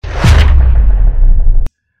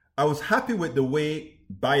I was happy with the way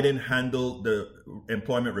Biden handled the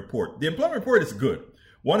employment report. The employment report is good.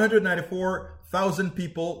 194,000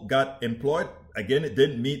 people got employed. Again, it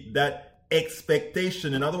didn't meet that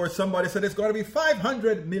expectation. In other words, somebody said it's going to be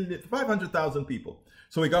 500,000 people.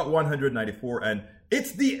 So we got 194, and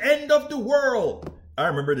it's the end of the world. I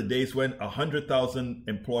remember the days when 100,000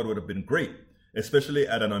 employed would have been great, especially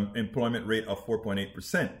at an unemployment rate of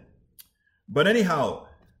 4.8%. But anyhow,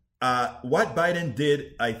 what Biden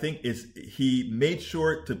did, I think, is he made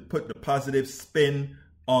sure to put the positive spin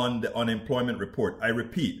on the unemployment report. I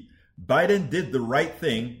repeat, Biden did the right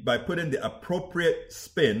thing by putting the appropriate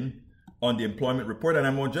spin on the employment report. And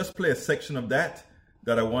I'm going to just play a section of that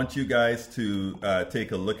I want you guys to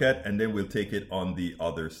take a look at, and then we'll take it on the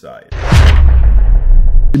other side.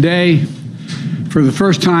 Today, for the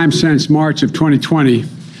first time since March of 2020,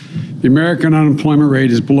 the American unemployment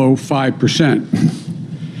rate is below 5%.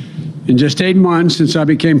 In just 8 months since I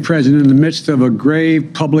became president, in the midst of a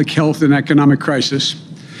grave public health and economic crisis,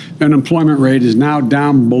 the unemployment rate is now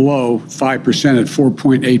down below 5% at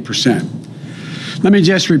 4.8%. Let me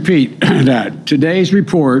just repeat that. Today's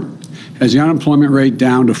report has the unemployment rate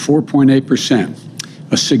down to 4.8%,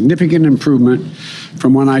 a significant improvement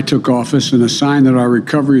from when I took office and a sign that our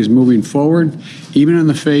recovery is moving forward, even in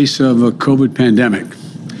the face of a COVID pandemic.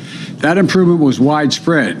 That improvement was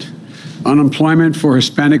widespread. Unemployment for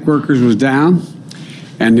Hispanic workers was down,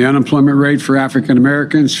 and the unemployment rate for African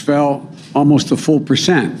Americans fell almost a full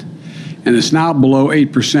percent, and it's now below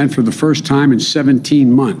 8% for the first time in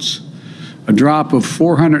 17 months. A drop of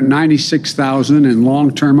 496,000 in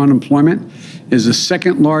long-term unemployment is the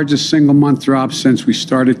second largest single-month drop since we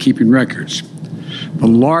started keeping records. The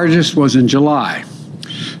largest was in July.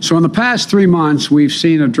 So in the past 3 months, we've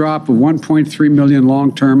seen a drop of 1.3 million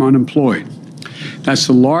long-term unemployed. That's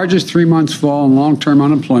the largest 3 months fall in long-term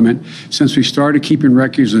unemployment since we started keeping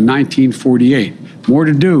records in 1948. More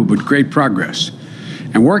to do, but great progress.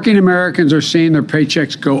 And working Americans are seeing their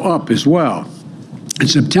paychecks go up as well. In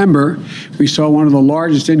September, we saw one of the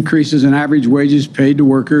largest increases in average wages paid to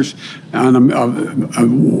workers,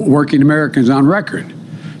 working Americans on record.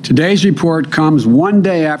 Today's report comes one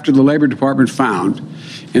day after the Labor Department found,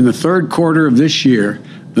 in the third quarter of this year,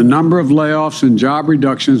 the number of layoffs and job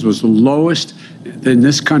reductions was the lowest in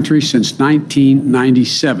this country since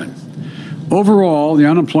 1997. Overall, the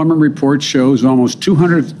unemployment report shows almost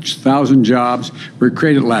 200,000 jobs were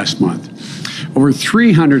created last month, over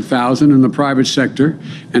 300,000 in the private sector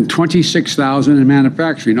and 26,000 in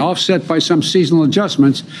manufacturing, offset by some seasonal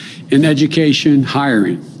adjustments in education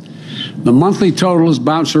hiring. The monthly totals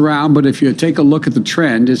bounce around, but if you take a look at the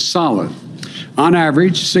trend, it's solid. On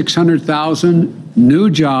average, 600,000 new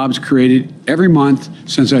jobs created every month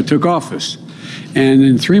since I took office. And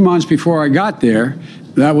in 3 months before I got there,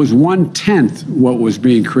 that was 1/10 what was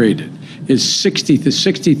being created. It's 60 to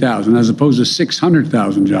 60,000 as opposed to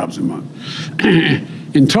 600,000 jobs a month.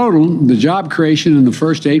 In total, the job creation in the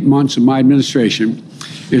first 8 months of my administration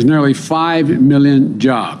is nearly 5 million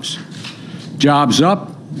jobs. Jobs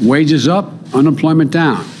up, wages up, unemployment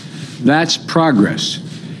down. That's progress.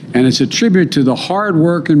 And it's a tribute to the hard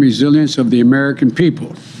work and resilience of the American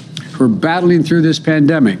people who are battling through this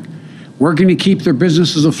pandemic, working to keep their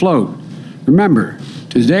businesses afloat. Remember,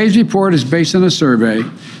 today's report is based on a survey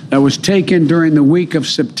that was taken during the week of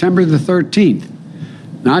September the 13th.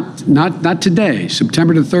 Not today,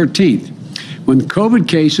 September the 13th, when COVID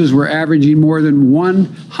cases were averaging more than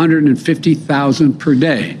 150,000 per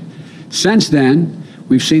day. Since then,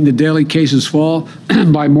 we've seen the daily cases fall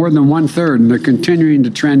by more than 1/3, and they're continuing to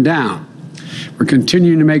trend down. We're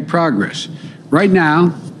continuing to make progress. Right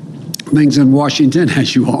now, things in Washington,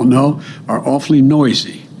 as you all know, are awfully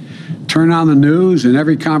noisy. Turn on the news, and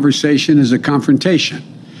every conversation is a confrontation.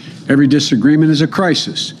 Every disagreement is a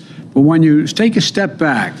crisis. But when you take a step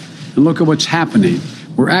back and look at what's happening,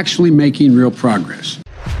 we're actually making real progress.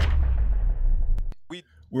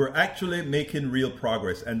 We're actually making real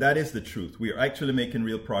progress, and that is the truth. We are actually making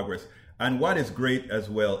real progress. And what is great as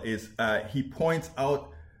well is he points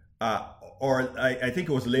out, I think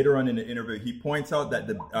it was later on in the interview, he points out that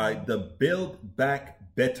the Build Back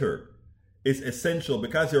Better is essential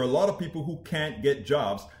because there are a lot of people who can't get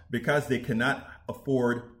jobs because they cannot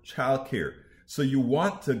afford childcare. So you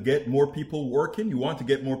want to get more people working, you want to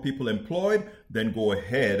get more people employed, then go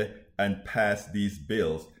ahead and pass these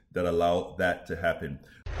bills that allow that to happen.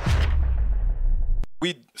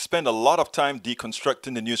 We spend a lot of time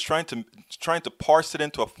deconstructing the news, trying to parse it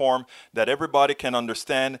into a form that everybody can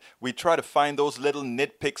understand. We try to find those little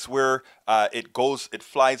nitpicks where it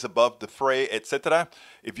flies above the fray, etc.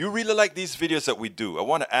 If you really like these videos that we do, I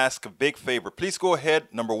want to ask a big favor. Please go ahead,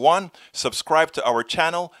 number one, subscribe to our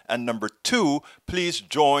channel, and number two, please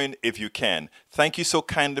join if you can. Thank you so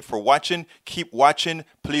kindly for watching. Keep watching.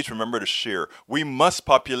 Please remember to share. We must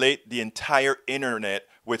populate the entire internet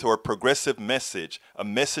with our progressive message, a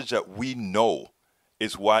message that we know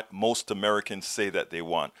is what most Americans say that they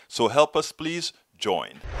want. So help us, please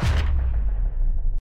join.